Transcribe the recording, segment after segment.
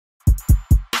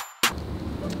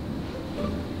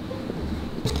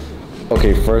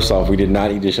Okay, first off, we did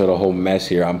not need to show the whole mess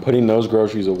here. I'm putting those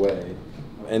groceries away.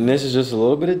 And this is just a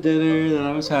little bit of dinner that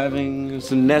I was having.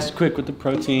 Some Nesquik with the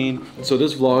protein. So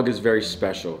this vlog is very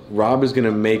special. Rob is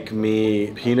gonna make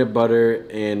me peanut butter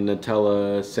and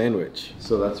Nutella sandwich.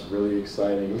 So that's really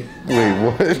exciting. Wait,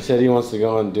 what? He said he wants to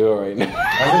go and do it right now.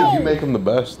 I think you make them the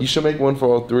best. You should make one for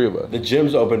all three of us. The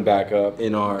gym's opened back up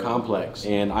in our complex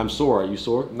and I'm sore. Are you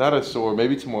sore? Not as sore,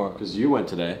 maybe tomorrow. Because you went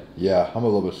today. Yeah, I'm a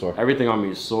little bit sore. Everything on me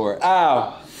is sore.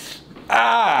 Ow!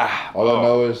 Ah! All I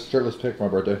know is shirtless pic for my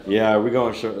birthday. Yeah, we're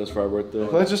going shirtless for our birthday.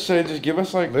 Let's just say, just give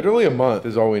us like literally a month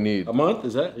is all we need. A month?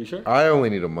 Is that? Are you sure? I only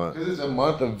need a month. Because it's a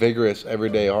month of vigorous,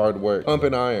 everyday hard work.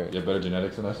 Pumping iron. You have better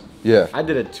genetics than us? Yeah. I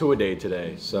did a 2-a-day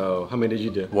today, so how many did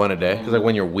you do? 1 a day. Because like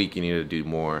when you're weak, you need to do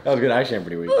more. That was good. Actually, I'm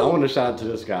pretty weak. I want to shout out to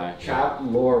this guy. Chap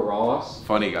Laura Ross.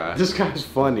 Funny guy. This guy's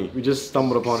funny. We just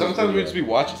stumbled upon his Sometimes we video. just be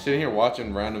watching, sitting here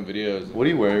watching random videos. What are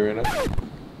you wearing right now?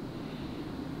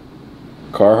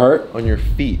 Carhartt. On your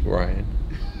feet, Ryan.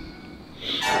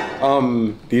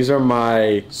 These are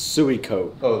my Suey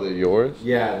coat. Oh, they're yours?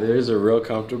 Yeah, these are real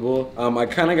comfortable. I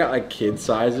kind of got like kid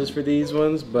sizes for these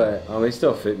ones, but they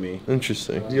still fit me.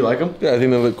 Interesting. Do you like them? Yeah, I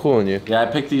think they look cool on you. Yeah, I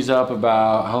picked these up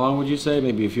about, how long would you say?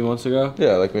 Maybe a few months ago?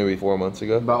 Yeah, like maybe 4 months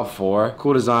ago. About 4.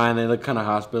 Cool design. They look kind of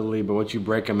hospital-y, but once you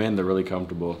break them in, they're really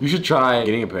comfortable. You should try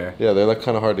getting a pair. Yeah, they're like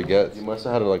kind of hard to get. You must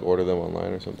have had to like order them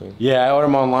online or something. Yeah, I ordered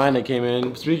them online. They came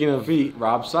in. Speaking of feet,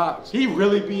 Rob socks. He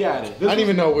really be at it. I didn't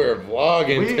even know we were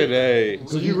vlogging today.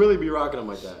 So you really be rocking them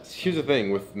like that? Here's the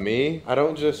thing, with me, I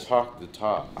don't just sock the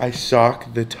top. I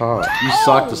sock the top. You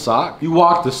sock the sock? You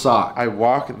walk the sock. I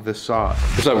walk the sock.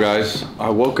 What's up, guys? I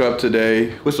woke up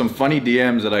today with some funny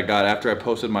DMs that I got after I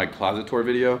posted my closet tour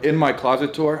video. In my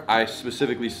closet tour, I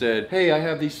specifically said, hey, I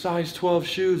have these size 12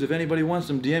 shoes. If anybody wants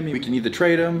them, DM me. We can either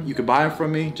trade them, you can buy them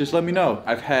from me, just let me know.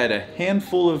 I've had a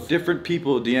handful of different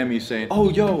people DM me saying, oh,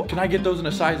 yo, can I get those in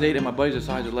a size 8 and my buddy's a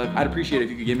size 11? I'd appreciate it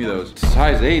if you could give me those.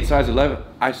 Size 8, size 11.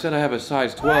 I said I have a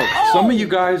size 12. Some of you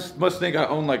guys must think I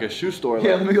own like a shoe store.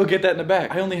 Yeah, let me go get that in the back.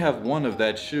 I only have one of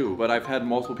that shoe, but I've had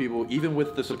multiple people, even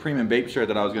with the Supreme and Bape shirt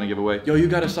that I was gonna give away. Yo, you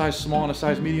got a size small and a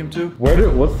size medium too?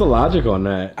 What's the logic on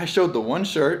that? I showed the one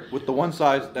shirt with the one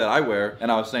size that I wear,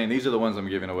 and I was saying these are the ones I'm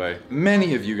giving away.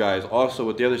 Many of you guys also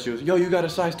with the other shoes, yo, you got a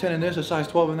size 10 in this, a size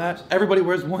 12 in that. Everybody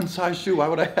wears one size shoe. Why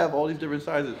would I have all these different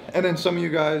sizes? And then some of you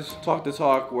guys talk the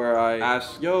talk where I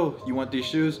ask, yo, you want these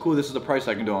shoes? Cool, this is the price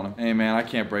I can do on them. Hey man, I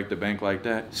can't break the bank like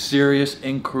that. Serious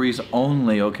inquiries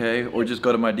only, okay? Or just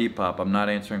go to my Depop. I'm not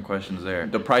answering questions there.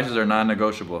 The prices are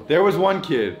non-negotiable. There was one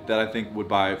kid that I think would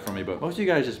buy it from me, but most of you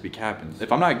guys just be capping.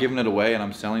 If I'm not giving it away and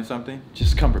I'm selling something,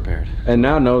 just come prepared. And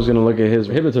now Noah's gonna look at his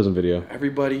hypnotism video.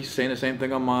 Everybody's saying the same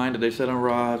thing on mine that they said on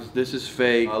Rob's. This is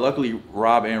fake. Luckily,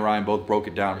 Rob and Ryan both broke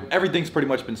it down. Everything's pretty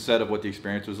much been said of what the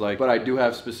experience was like, but I do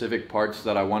have specific parts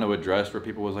that I want to address where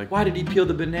people was like, why did he peel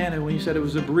the banana when he said it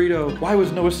was a burrito? Why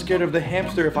was Noah scared of the hamster?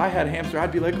 If I had a hamster,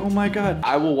 I'd be like, oh my God.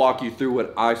 I will walk you through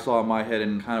what I saw in my head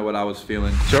and kind of what I was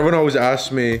feeling. So everyone always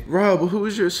asks me, Rob, who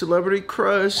was your celebrity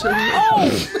crush?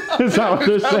 Is that what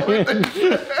they're saying?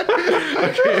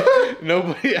 Okay,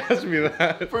 nobody asked me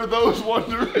that. For those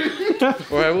wondering.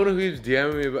 Well, everyone who's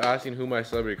DMing me about asking who my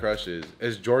celebrity crush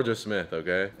is Georgia Smith,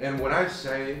 okay? And when I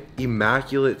say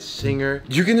immaculate singer,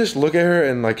 you can just look at her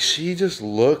and like, she just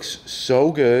looks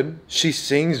so good. She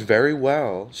sings very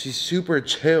well. She's super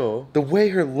chill. The way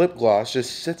her lip gloss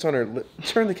just sits on her lip.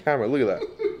 Turn the camera, look at that.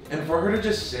 And for her to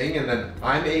just sing and then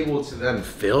I'm able to then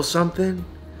feel something.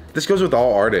 This goes with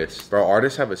all artists. Bro,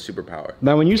 artists have a superpower.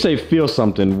 Now, when you say feel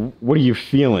something, what are you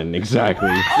feeling exactly?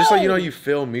 Just like, you know, you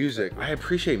feel music. I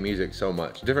appreciate music so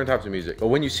much. Different types of music. But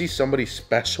when you see somebody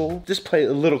special, just play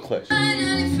a little clip.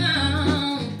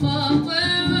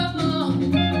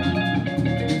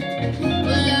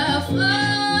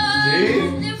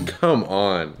 Come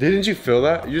on. Didn't you feel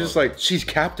that? You're just like, she's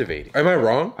captivating. Am I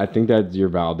wrong? I think that you're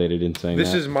validated in saying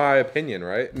This that. is my opinion,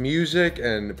 right? Music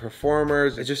and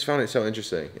performers, I just found it so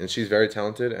interesting. And she's very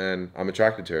talented and I'm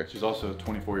attracted to her. She's also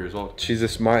 24 years old. She's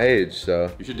just my age,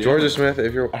 so. You should DM Georgia her. Smith,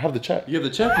 if you're, I have the check. You have the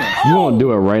check now. You won't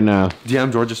do it right now.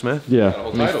 DM Georgia Smith? Yeah.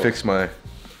 Whole Let me title. fix my.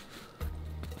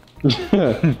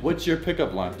 What's your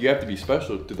pickup line? You have to be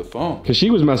special through the phone. Cause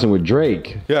she was messing with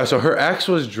Drake. Yeah, so her ex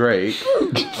was Drake.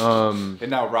 And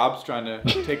now Rob's trying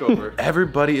to take over.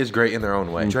 Everybody is great in their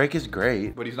own way. Drake is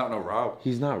great. But he's not no Rob.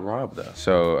 He's not Rob though.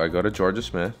 So I go to Georgia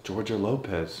Smith. Georgia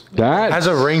Lopez. That Has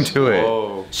a ring to it.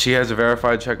 Whoa. She has a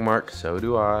verified check mark. So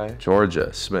do I.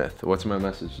 Georgia Smith. What's my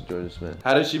message to Georgia Smith?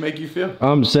 How does she make you feel?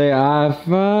 say I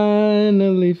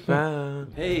finally found.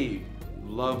 Found. Hey,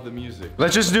 love the music.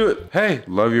 Let's just do it. Hey,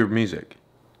 love your music.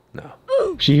 No.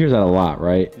 She hears that a lot,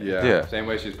 right? Yeah. Same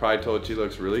way she's probably told she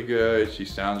looks really good. She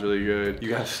sounds really good. You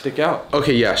gotta stick out.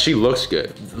 Okay, yeah, she looks good.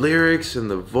 The lyrics and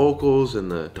the vocals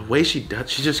and the way she does,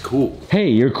 she's just cool. Hey,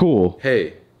 you're cool.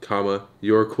 Hey, comma,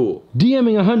 you're cool.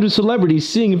 DMing 100 celebrities,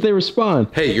 seeing if they respond.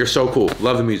 Hey, you're so cool.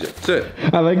 Love the music. That's it.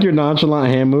 I like your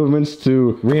nonchalant hand movements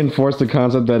to reinforce the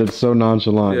concept that it's so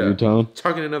nonchalant, Yeah. you tone.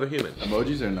 Talking to another human.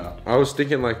 Emojis or no? I was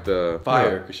thinking like the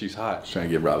Fire, because she's hot. Just trying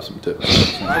to give Rob some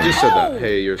tips. I just said that.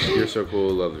 Hey, you're so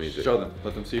cool. Love the music. Show them.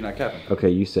 Let them see you're not capping. Okay,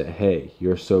 you said, hey,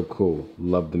 you're so cool.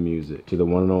 Love the music. To the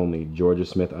one and only Georgia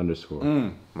Smith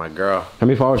 _ My girl. How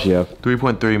many followers she have?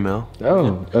 3.3 mil.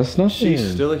 Oh, that's nothing.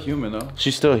 She's still a human though.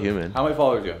 She's still a human. How many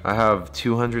followers do you have? I have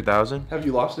 200,000. Have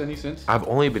you lost any since? I've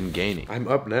only been gaining. I'm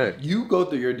up next. You go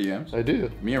through your DMs. I do.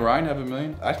 Me and Ryan have 1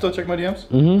 million. I still check my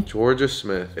DMs. Georgia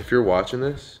Smith, if you're watching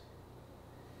this.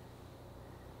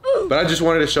 But I just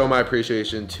wanted to show my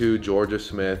appreciation to Georgia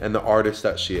Smith and the artist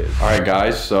that she is. All right,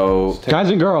 guys. So Guys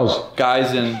and girls.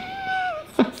 guys and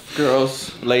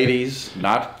girls, ladies,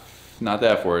 not the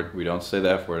F word. We don't say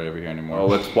the F word over here anymore. Well,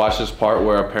 let's watch this part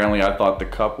where apparently I thought the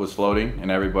cup was floating and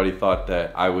everybody thought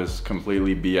that I was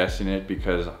completely BSing it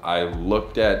because I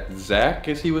looked at Zach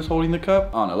as he was holding the cup.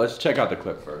 I don't know. Let's check out the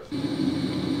clip first.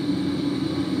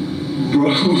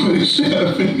 Bro, what is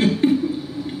happening?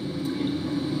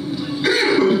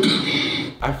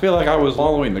 I feel like I was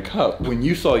following the cup. When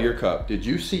you saw your cup, did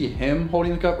you see him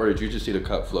holding the cup or did you just see the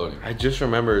cup floating? I just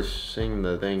remember seeing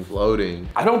the thing floating.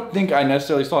 I don't think I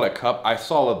necessarily saw the cup. I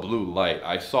saw a blue light.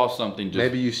 I saw something just...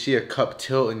 Maybe you see a cup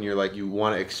tilt and you're like, you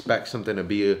want to expect something to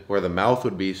be where the mouth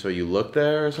would be, so you look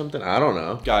there or something. I don't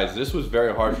know. Guys, this was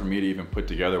very hard for me to even put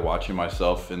together watching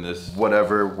myself in this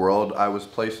whatever world I was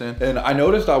placed in. And I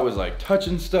noticed I was like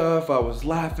touching stuff. I was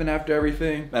laughing after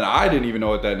everything. And I didn't even know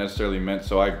what that necessarily meant.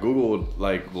 So I Googled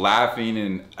like laughing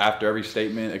and after every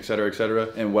statement, etc., etc.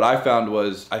 And what I found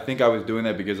was, I think I was doing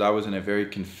that because I was in a very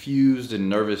confused and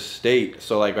nervous state.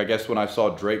 So like, I guess when I saw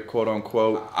Drake, quote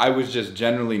unquote, I was just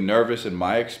generally nervous in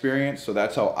my experience. So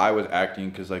that's how I was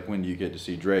acting. Cause like, when you get to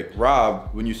see Drake, Rob,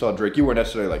 when you saw Drake, you weren't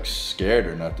necessarily like scared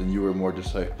or nothing. You were more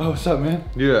just like, oh, what's up, man?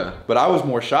 Yeah. But I was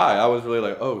more shy. I was really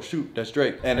like, oh shoot, that's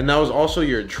Drake. And that was also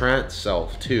your trance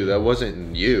self too. That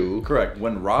wasn't you. Correct.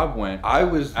 When Rob went, I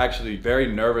was actually very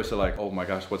nervous of like, oh my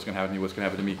gosh, what's gonna happen to me? What's gonna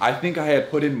happen to me? I think I had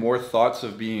put in more thoughts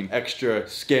of being extra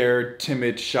scared,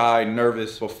 timid, shy,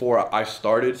 nervous before I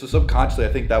started. So subconsciously,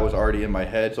 I think that was already in my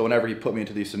head. So whenever he put me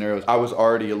into these scenarios, I was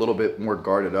already a little bit more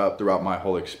guarded up throughout my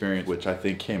whole experience, which I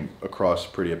think came across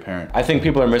pretty apparent. I think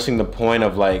people are missing the point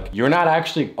of like, you're not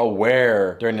actually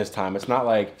aware during this time. It's not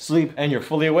like sleep and you're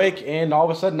fully awake and all of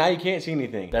a sudden now you can't see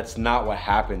anything. That's not what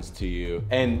happens to you.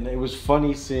 And it was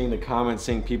funny seeing the comments,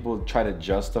 seeing people try to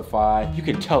justify. You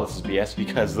can tell this is BS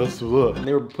because this, and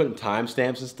they were putting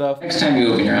timestamps and stuff. Next time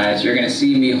you open your eyes, you're gonna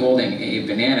see me holding a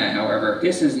banana. However,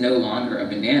 this is no longer a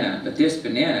banana, but this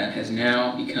banana has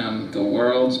now become the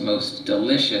world's most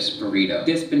delicious burrito.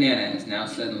 This banana is now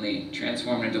suddenly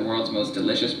transformed into the world's most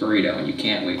delicious burrito, and you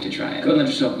can't wait to try it. Go let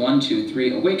yourself 1, 2,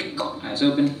 3, awake, eyes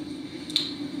open.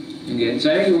 And good.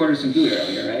 So I know you ordered some food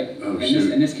earlier, right? Oh, and shoot.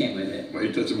 This came with it. Why are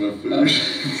you touching my food? Oh,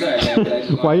 sorry, man, but I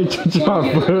just Why you wanted- touching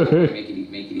wanted my to get it- food?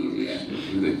 Make it easy, yeah.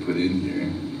 What do they put in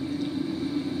here?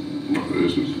 Oh,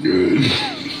 this was good.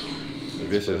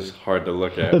 This is hard to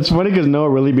look at. It's funny because Noah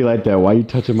really be like that. Why you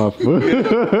touching my food?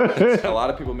 A lot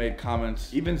of people made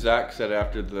comments. Even Zach said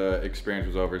after the experience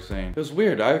was over, saying, it was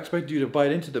weird. I expected you to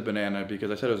bite into the banana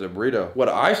because I said it was a burrito. What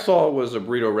I saw was a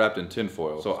burrito wrapped in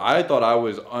tinfoil. So I thought I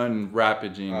was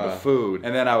unwrapping the food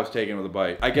and then I was taking it with a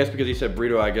bite. I guess because he said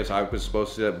burrito, I guess I was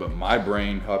supposed to do that, but my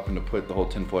brain happened to put the whole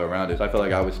tinfoil around it. So I felt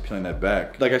like I was peeling that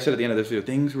back. Like I said at the end of this video,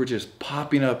 things were just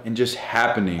popping up and just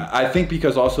happening. I think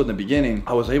because also in the beginning,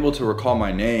 I was able to recall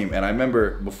my name. And I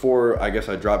remember before I guess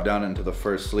I dropped down into the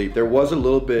first sleep, there was a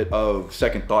little bit of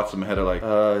second thoughts in my head of like,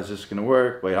 is this gonna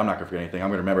work? Wait, I'm not gonna forget anything. I'm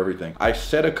gonna remember everything. I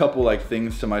said a couple like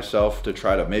things to myself to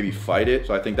try to maybe fight it.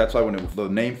 So I think that's why when the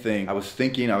name thing, I was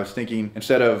thinking,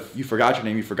 instead of you forgot your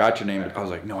name, you forgot your name. I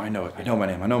was like, no, I know it. I know my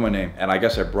name. I know my name. And I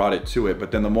guess I brought it to it. But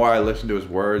then the more I listened to his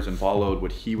words and followed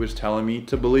what he was telling me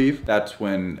to believe, that's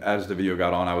when, as the video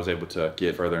got on, I was able to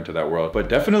get further into that world. But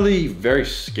definitely very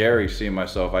scary seeing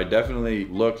myself. I definitely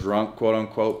definitely looked drunk, quote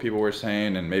unquote, people were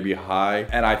saying, and maybe high.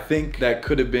 And I think that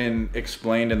could have been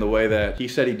explained in the way that he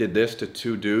said he did this to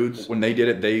two dudes. When they did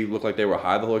it, they looked like they were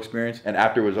high the whole experience. And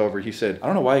after it was over, he said, I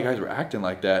don't know why you guys were acting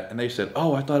like that. And they said,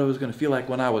 oh, I thought it was gonna feel like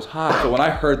when I was high. So when I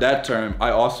heard that term,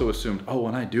 I also assumed, oh,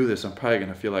 when I do this, I'm probably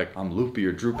gonna feel like I'm loopy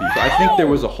or droopy. So I think there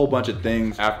was a whole bunch of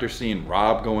things after seeing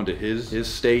Rob go into his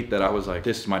state that I was like,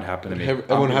 this might happen to me.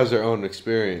 Everyone has their own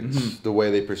experience, the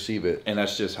way they perceive it. And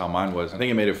that's just how mine was. I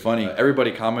think it made it funny.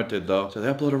 Everybody commented though. So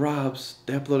they uploaded Rob's,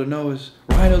 they uploaded Noah's.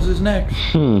 Rhino's is next.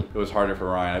 It was harder for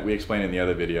Ryan. We explained in the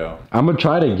other video. I'm gonna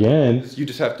try it again. You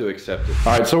just have to accept it.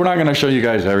 All right, so we're not gonna show you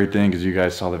guys everything because you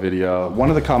guys saw the video. One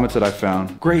of the comments that I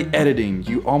found, great editing.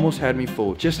 You almost had me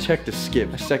fooled. Just check the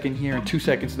skip. A second here and 2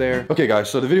 seconds there. Okay guys,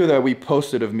 so the video that we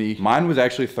posted of me, mine was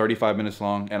actually 35 minutes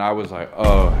long. And I was like,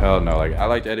 oh, hell no. Like I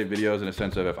like to edit videos in a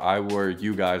sense of if I were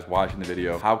you guys watching the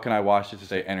video, how can I watch it to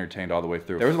stay entertained all the way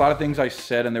through? There was a lot of things I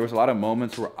said and there was a lot of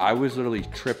moments where I was literally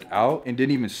tripped out and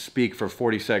didn't even speak for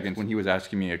 40 seconds when he was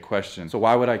asking me a question. So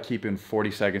why would I keep in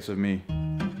 40 seconds of me?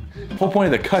 The whole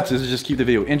point of the cuts is to just keep the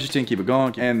video interesting, keep it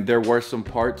going. And there were some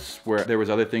parts where there was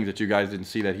other things that you guys didn't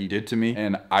see that he did to me.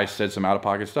 And I said some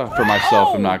out-of-pocket stuff. For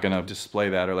myself, I'm not gonna display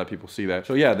that or let people see that.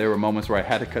 So yeah, there were moments where I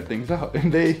had to cut things out.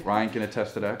 And Ryan can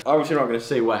attest to that. Obviously not gonna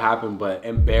say what happened, but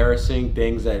embarrassing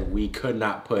things that we could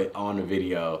not put on a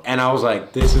video. And I was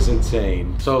like, this is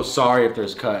insane. So sorry if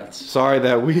there's cuts. Sorry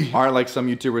that we aren't like some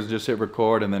YouTubers just hit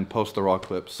record and then post the raw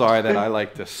clips. Sorry that I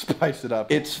like to spice it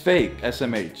up. It's fake,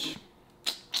 SMH.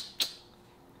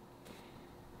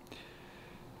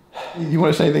 You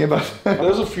want to say anything about that?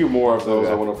 There's a few more of those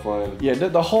I want to find. Yeah,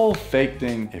 the whole fake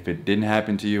thing, if it didn't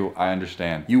happen to you, I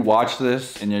understand. You watch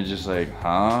this and you're just like,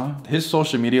 huh? His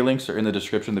social media links are in the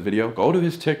description of the video. Go to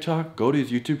his TikTok, go to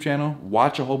his YouTube channel,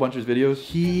 watch a whole bunch of his videos.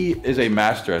 He is a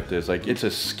master at this. Like, it's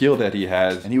a skill that he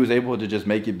has, and he was able to just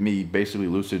make it me basically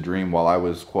lucid dream while I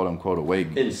was quote unquote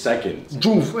awake. In seconds.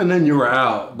 And then you were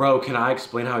out. Bro, can I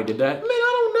explain how he did that? Man,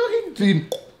 I don't know. He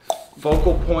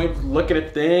focal point, looking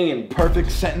at thing, and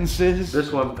perfect sentences.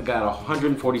 This one got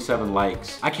 147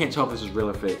 likes. I can't tell if this is real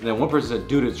or fake. And then one person said,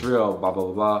 dude, it's real, blah, blah,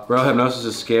 blah, blah. Bro, hypnosis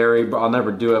is scary, but I'll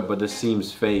never do it, but this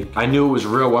seems fake. I knew it was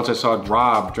real once I saw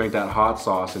Rob drink that hot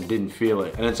sauce and didn't feel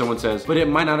it. And then someone says, but it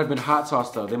might not have been hot sauce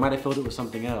though. They might have filled it with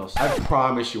something else. I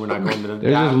promise you we're not going to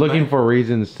They're just looking for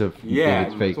reasons to think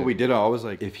it's fake. So we did it. I was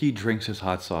like, if he drinks his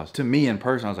hot sauce, to me in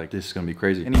person, I was like, this is gonna be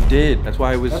crazy. And he did. That's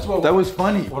why it was, that was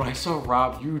funny. When I saw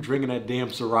Rob, you drinking that damn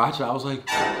Sriracha, I was like,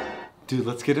 dude,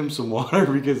 let's get him some water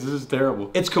because this is terrible.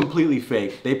 It's completely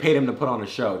fake. They paid him to put on a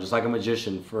show, just like a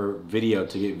magician for video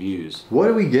to get views. What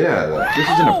do we get out of that? This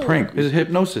isn't a prank. This is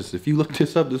hypnosis. If you look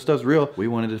this up, this stuff's real. We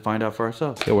wanted to find out for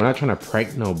ourselves. Yeah, we're not trying to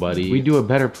prank nobody. We do a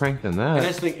better prank than that. And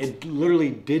that's the thing, it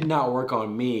literally did not work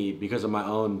on me because of my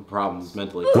own problems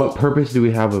mentally. What purpose do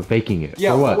we have of faking it?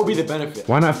 Yeah, for what would be the benefit?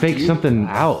 Why not fake something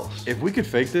else? If we could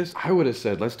fake this, I would have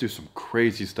said, let's do some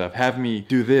crazy stuff. Have me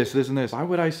do this, this, and this. Why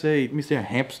would I say, let me say a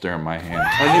hamster in my hand?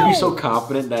 And they'd be so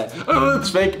confident that, oh,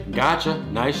 it's fake. Gotcha.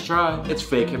 Nice try. It's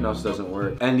fake. Hypnosis doesn't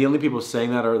work. And the only people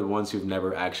saying that are the ones who've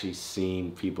never actually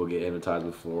seen people get hypnotized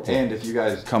before. And if you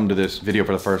guys come to this video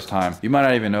for the first time, you might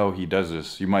not even know he does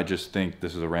this. You might just think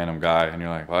this is a random guy and you're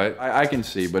like, what? I can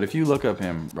see, but if you look up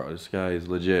him, bro, this guy is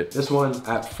legit. This one,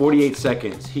 at 48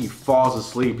 seconds, he falls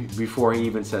asleep before he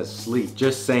even says sleep.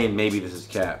 Just saying maybe this is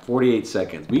cap. 48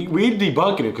 seconds. We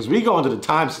debunking it because we go into the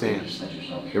timestamps.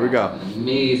 Here we go. An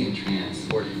amazing trance.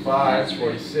 45,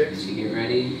 46. So get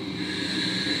ready.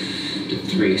 To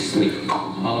 3, sleep.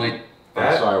 All the way.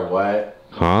 I'm sorry, what?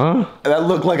 Huh? That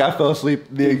looked like I fell asleep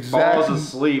the exact. Falls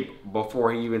asleep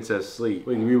before he even says sleep.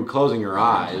 You were closing your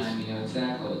eyes. You know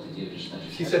exactly what to do. Just let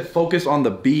He said focus on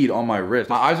the bead on my wrist.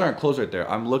 My eyes aren't closed right there.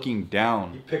 I'm looking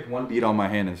down. He picked one bead on my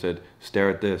hand and said, stare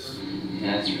at this.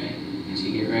 That's right. So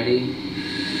you get ready.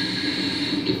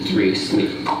 To 3, sleep.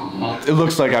 It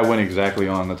looks like I went exactly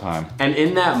on the time. And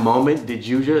in that moment, did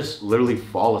you just literally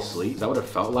fall asleep? Is that what it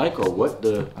felt like, or what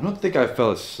the? I don't think I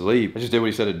fell asleep. I just did what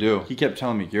he said to do. He kept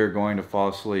telling me, you're going to fall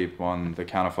asleep on the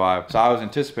count of 5. So I was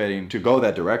anticipating to go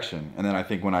that direction. And then I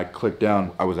think when I clicked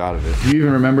down, I was out of it. Do you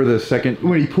even remember the second,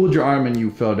 when he pulled your arm and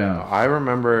you fell down? I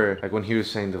remember, like, when he was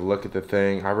saying to look at the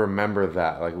thing, I remember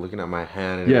that, like, looking at my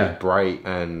hand and it was bright,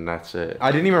 and that's it.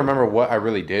 I didn't even remember what I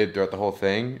really did throughout the whole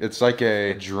thing. It's like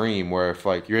a dream where if,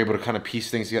 like, you're able able to kind of piece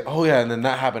things together. Oh yeah, and then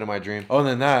that happened in my dream. Oh, and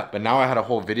then that. But now I had a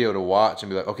whole video to watch and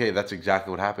be like, okay, that's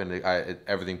exactly what happened.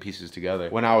 Everything pieces together.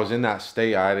 When I was in that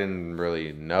state, I didn't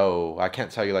really know. I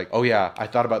can't tell you like, oh yeah, I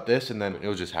thought about this and then it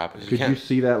was just happening. Could you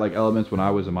see that like elements when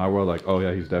I was in my world? Like, oh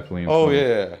yeah, he's definitely. Oh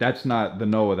yeah. That's not the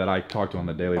Noah that I talk to on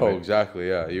the daily Oh basis. exactly,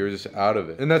 yeah. You were just out of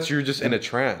it, and that's you're just in a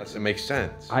trance. It makes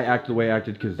sense. I acted the way I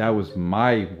acted because that was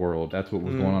my world. That's what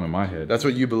was going on in my head. That's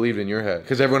what you believed in your head,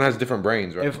 because everyone has different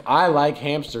brains, right? If I like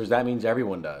hamsters, that means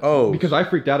everyone does. Oh, Because I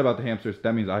freaked out about the hamsters,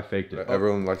 that means I faked it.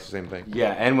 everyone likes the same thing.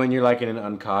 Yeah, and when you're like in an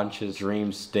unconscious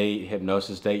dream state,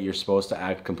 hypnosis state, you're supposed to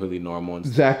act completely normal and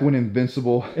Zach went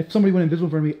invincible. If somebody went invisible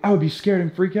for me, I would be scared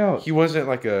and freak out. He wasn't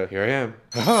like a here I am,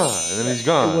 and then he's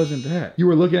gone. It wasn't that. You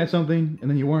were looking at something and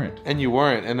then you weren't. And you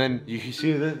weren't, and then you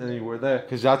see this, and you were there,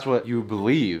 because that's what you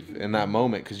believe in that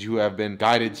moment, because you have been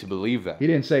guided to believe that. He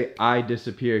didn't say, I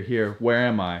disappear here. Where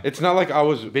am I? It's not like I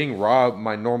was being robbed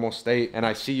my normal state, and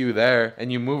I see you there,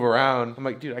 and you move around. I'm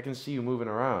like, dude, I can see you moving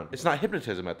around. It's not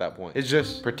hypnotism at that point. It's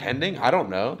just pretending. I don't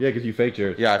know. Yeah, because you faked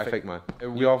yours. Yeah, I faked mine.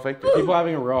 We all faked it. people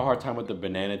having a real hard time with the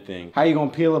banana thing. How you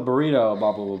gonna peel a burrito?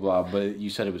 Blah blah blah blah. But you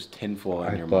said it was tinfoil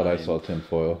in your I thought mind. I saw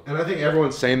tinfoil. And I think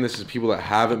everyone's saying this is people that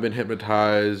haven't been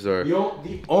hypnotized, or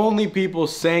The only people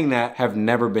saying that have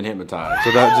never been hypnotized.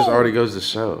 so that just already goes to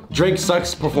show. Drake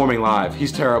sucks performing live.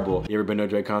 He's terrible. You ever been to a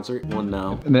Drake concert? Well,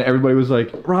 no. And then everybody was like,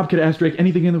 Rob could ask Drake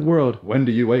anything in the world. When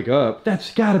do you wake up?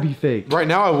 That's gotta be fake. Right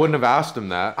now, I wouldn't have asked him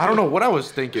that. I don't know what I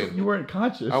was thinking. You weren't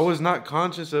conscious. I was not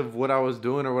conscious of what I was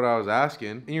doing or what I was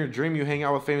asking. In your dream, you hang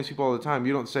out with famous people all the time.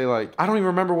 You don't say like, I don't even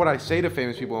remember what I say to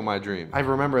famous people in my dream. I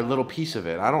remember a little piece of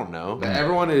it. I don't know.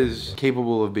 Everyone is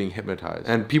capable of being hypnotized.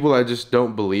 And people that just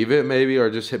don't believe it maybe are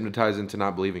just hypnotized into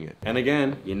not believing it. And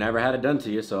again, you never had it done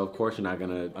to you, so of course you're not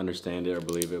gonna understand it or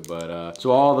believe it. But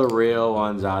to all the real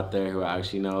ones out there who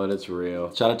actually know that it's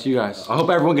real, shout out to you guys. I hope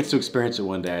everyone gets to experience it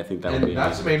one day. I think that would be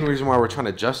That's the amazing. main reason why we're trying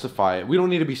to justify it. We don't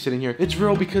need to be sitting here, it's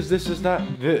real because this is that.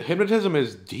 The hypnotism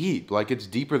is deep. Like, it's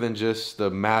deeper than just the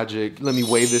magic. Let me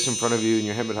wave this in front of you and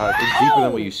you're hypnotized. It's deeper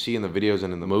than what you see in the videos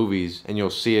and in the movies. And you'll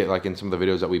see it like in some of the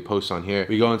videos that we post on here.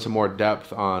 We go into more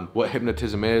depth on what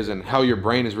hypnotism is and how your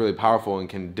brain is really powerful and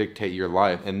can dictate your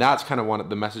life. And that's kind of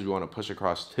the message we want to push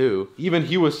across too. Even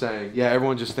he was saying, yeah,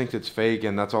 everyone just thinks it's fake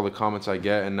and that's all the comments I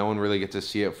get and no one really gets to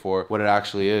see it for what it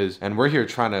actually is. And we're here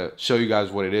trying to show you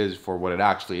guys what it is for what it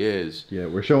actually is. Yeah,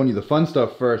 we're showing you the fun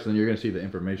stuff first, and then you're gonna see the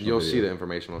information. You'll see the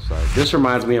informational side. This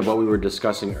reminds me of what we were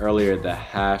discussing earlier, the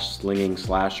hash slinging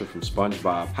slasher from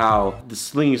SpongeBob. How the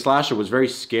slinging slasher was very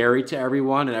scary to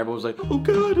everyone and everyone was like, oh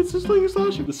God, it's a slinging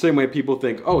slasher. The same way people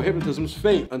think, oh, hypnotism's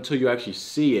fake, until you actually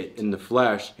see it in the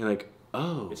flesh and like,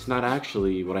 oh, it's not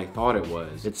actually what I thought it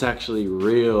was. It's actually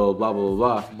real, blah, blah,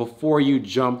 blah, blah. Before you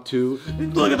jump to,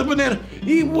 look at the banana,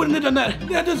 he wouldn't have done that.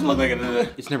 That doesn't look like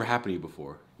it. It's never happened to you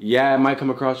before. Yeah, it might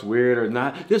come across weird or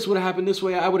not. This would have happened this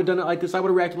way. I would have done it like this. I would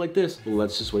have reacted like this. Well,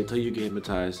 let's just wait till you get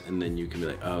hypnotized and then you can be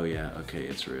like, oh yeah, okay,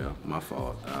 it's real. My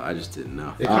fault. I just didn't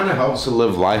know. It kind of helps to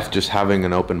live life just having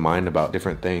an open mind about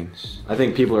different things. I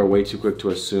think people are way too quick to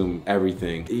assume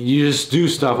everything. You just do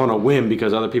stuff on a whim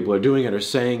because other people are doing it or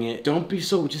saying it. Don't be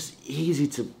so just easy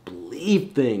to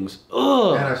believe things.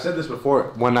 Ugh. And I've said this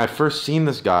before. When I first seen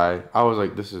this guy, I was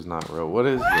like, this is not real. What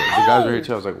is this? The guys were here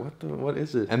too. I was like, what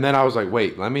is it? And then I was like,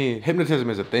 wait, hypnotism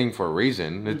is a thing for a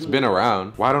reason. It's been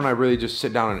around. Why don't I really just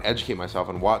sit down and educate myself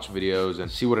and watch videos and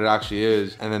see what it actually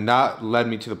is? And then that led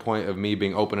me to the point of me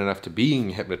being open enough to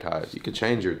being hypnotized. You could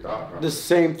change your thought. The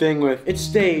same thing with, it's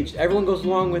staged. Everyone goes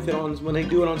along with it when they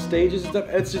do it on stages and stuff.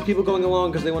 It's just people going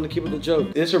along because they want to keep it a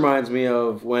joke. This reminds me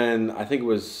of when, I think it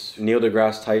was Neil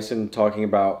deGrasse Tyson talking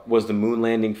about, was the moon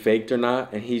landing faked or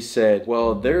not? And he said,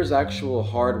 well, there's actual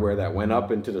hardware that went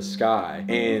up into the sky.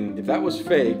 And if that was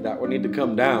fake, that would need to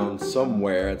come down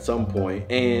somewhere at some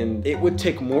point. And it would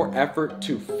take more effort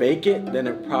to fake it than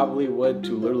it probably would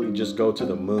to literally just go to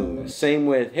the moon. Same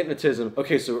with hypnotism.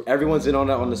 Okay, so everyone's in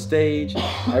on the stage.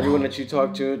 Everyone that you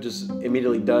talk to just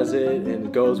immediately does it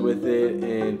and goes with it.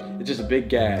 And it's just a big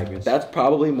gag. That's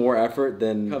probably more effort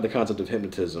than the concept of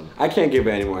hypnotism. I can't give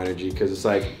it any more energy because it's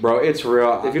like, bro, it's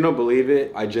real. If you don't believe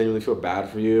it, I genuinely feel bad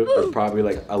for you. You're probably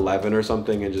like 11 or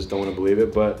something and just don't want to believe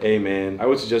it. But hey, man, I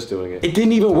would suggest doing it. It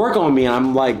didn't even work on me.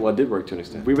 I'm like, well, it did work to an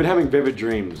extent. We've been having vivid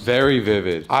dreams. Very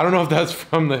vivid. I don't know if that's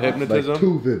from the hypnotism. Like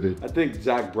too vivid. I think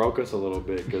Zach broke us a little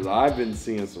bit because I've been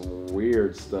seeing some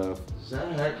weird stuff.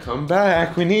 Zach, come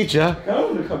back. We need ya. I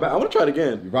want to come back. I want to try it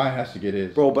again. Ryan has to get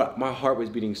his. Bro, but my heart was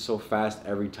beating so fast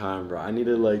every time, bro. I need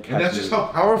to like. And that's just how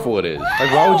powerful it is.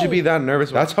 Like, why would you be that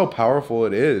nervous? That's how powerful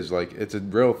it is. Like, it's a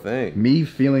real thing. Me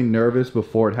feeling nervous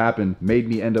before it happened made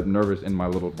me end up nervous in my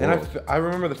little world. And I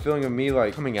remember the feeling of me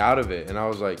like coming out of it, and I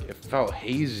was like, it felt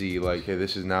hazy. Like, okay,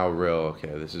 this is now real. Okay,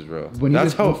 this is real.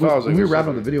 That's how it felt. When we were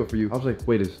wrapping up the video for you, I was like,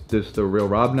 wait, is this the real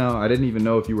Rob now? I didn't even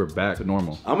know if you were back to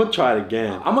normal. I'm gonna try it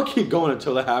again. I'm gonna keep going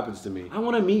until it happens to me. I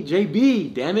wanna meet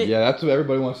JB, damn it. Yeah, that's what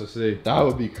everybody wants to see. That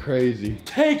would be crazy.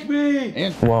 Take me!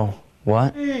 And Whoa.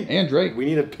 What? And Drake. We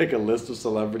need to pick a list of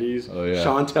celebrities. Oh, yeah.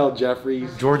 Chantel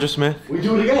Jeffries. Georgia Smith. We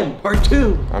do it again, part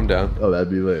 2. I'm down. Oh, that'd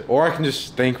be lit. Or I can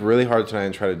just think really hard tonight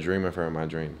and try to dream of her in my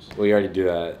dreams. We already do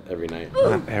that every night.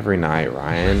 Not every night,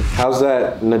 Ryan. How's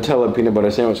that Nutella peanut butter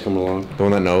sandwich coming along? The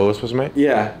one that Noah was supposed to make?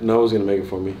 Yeah, Noah's gonna make it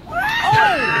for me.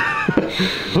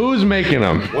 Who's making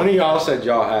them? One of y'all said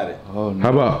y'all had it. Oh, no. How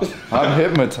about? I'm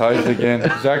hypnotized again.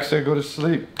 Zach said go to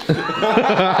sleep.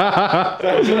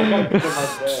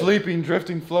 Sleeping,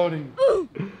 drifting, floating.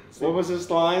 What was his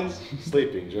lines?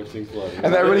 Sleeping, drifting, floating.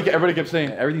 And everybody kept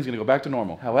saying everything's gonna go back to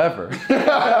normal. However,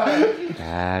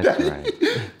 That's right.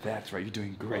 that's right. You're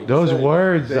doing great. Those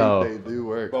words, They though. do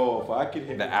work. Oh, if I could The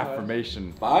hypnotize,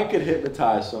 affirmation. if I could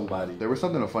hypnotize somebody. There was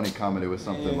something, a funny comment. It was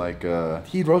something like,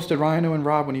 he roasted Rhino and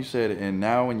Rob when he said, and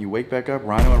now when you wake back up,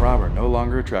 Rhino and Rob are no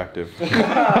longer attractive.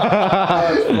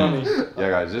 That's funny. Yeah,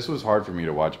 guys, this was hard for me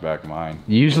to watch back mine.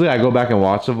 Usually I go back and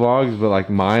watch the vlogs, but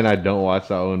like mine, I don't watch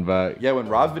that one back. Yeah, when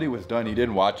Rob's video was done, he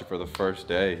didn't watch it for the first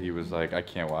day. He was like, I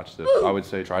can't watch this. I would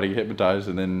say try to get hypnotized,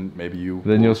 and then maybe you.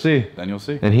 Then you'll see. Then you'll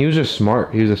see. And he was just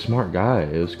smart. He was a smart guy.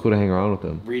 It was cool to hang around with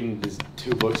him. Reading these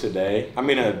 2 books a day. I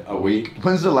mean, a week.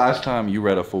 When's the last time you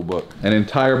read a full book? An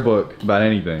entire book about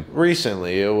anything.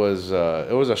 Recently, it was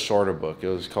a shorter book. It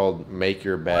was called Make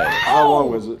Your Bed. How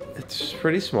long was it? It's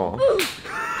pretty small.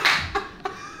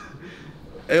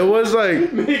 It was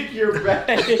like, Make your bed.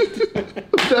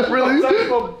 That really? What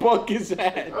type of book is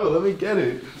that? Oh, let me get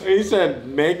it. He said,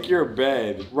 make your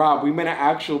bed. Rob, we meant an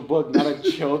actual book, not a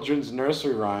children's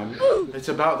nursery rhyme. it's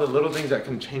about the little things that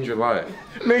can change your life.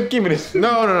 Man, give me this.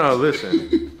 No,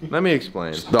 listen. Let me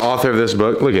explain. The author of this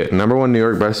book, look at #1 New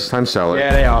York best-time seller.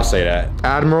 Yeah, they all say that.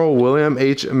 Admiral William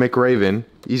H. McRaven.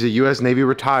 He's a U.S. Navy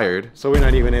retired, So we're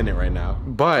not even in it right now.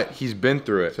 but he's been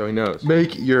through it, so he knows.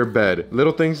 Make your bed.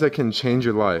 Little things that can change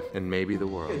your life and maybe the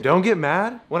world. Don't get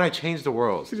mad when I change the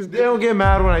world. Don't get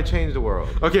mad when I change the world.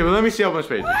 Okay, but let me see how much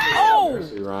pages.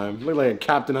 Nursery rhyme. Look like a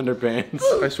Captain Underpants.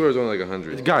 I swear it's only like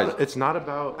 100. Guys, it's not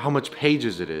about how much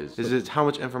pages it is. It's how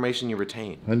much information you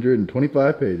retain.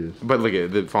 125 pages. But look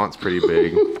at the font's pretty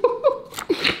big.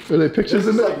 Are there pictures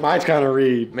in there? My kind of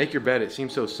read. Make your bed, it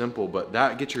seems so simple, but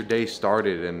that gets your day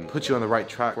started and puts you on the right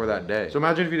track for that day. So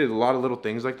imagine if you did a lot of little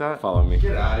things like that. Follow me.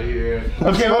 Get out of here.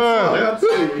 Okay,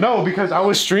 wait. No, because I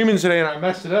was streaming today and I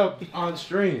messed it up on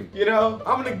stream. You know,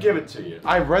 I'm gonna give it to you.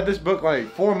 I read this book like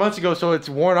 4 months ago, so it's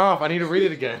worn off. I need to read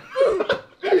it again.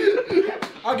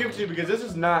 I'll give it to you because this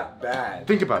is not bad.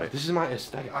 Think about it. This is my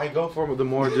aesthetic. I go for the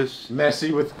more just...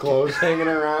 Messy with clothes hanging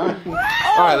around. All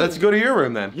right, let's go to your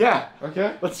room then. Yeah.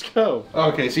 Okay. Let's go.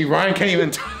 Okay, see, Ryan can't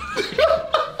even...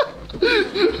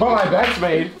 Oh, my bed's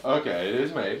made. Okay, it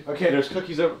is made. Okay, there's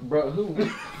cookies up. Bro, who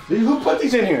put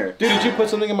these in here? Dude, did you put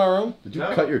something in my room? Did you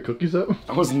cut your cookies up?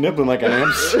 I was nibbling like an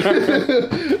hamster.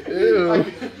 Ew.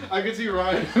 I can see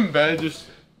Ryan in bed just...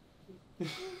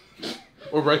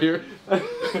 Or right here.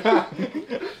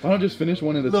 Why don't just finish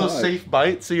one at a Little time? safe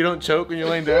bite so you don't choke when you're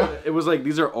laying down. It was like,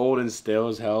 these are old and stale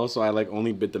as hell, so I like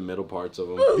only bit the middle parts of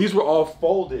them. These were all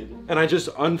folded, and I just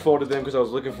unfolded them because I was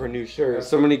looking for a new shirt.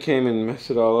 Somebody came and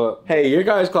messed it all up. Hey, your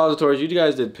guys' closet tours, you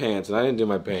guys did pants, and I didn't do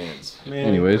my pants. Man.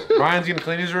 Anyways. Ryan's gonna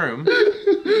clean his room.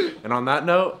 And on that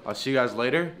note, I'll see you guys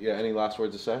later. Yeah, any last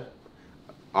words to say?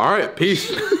 All right, peace.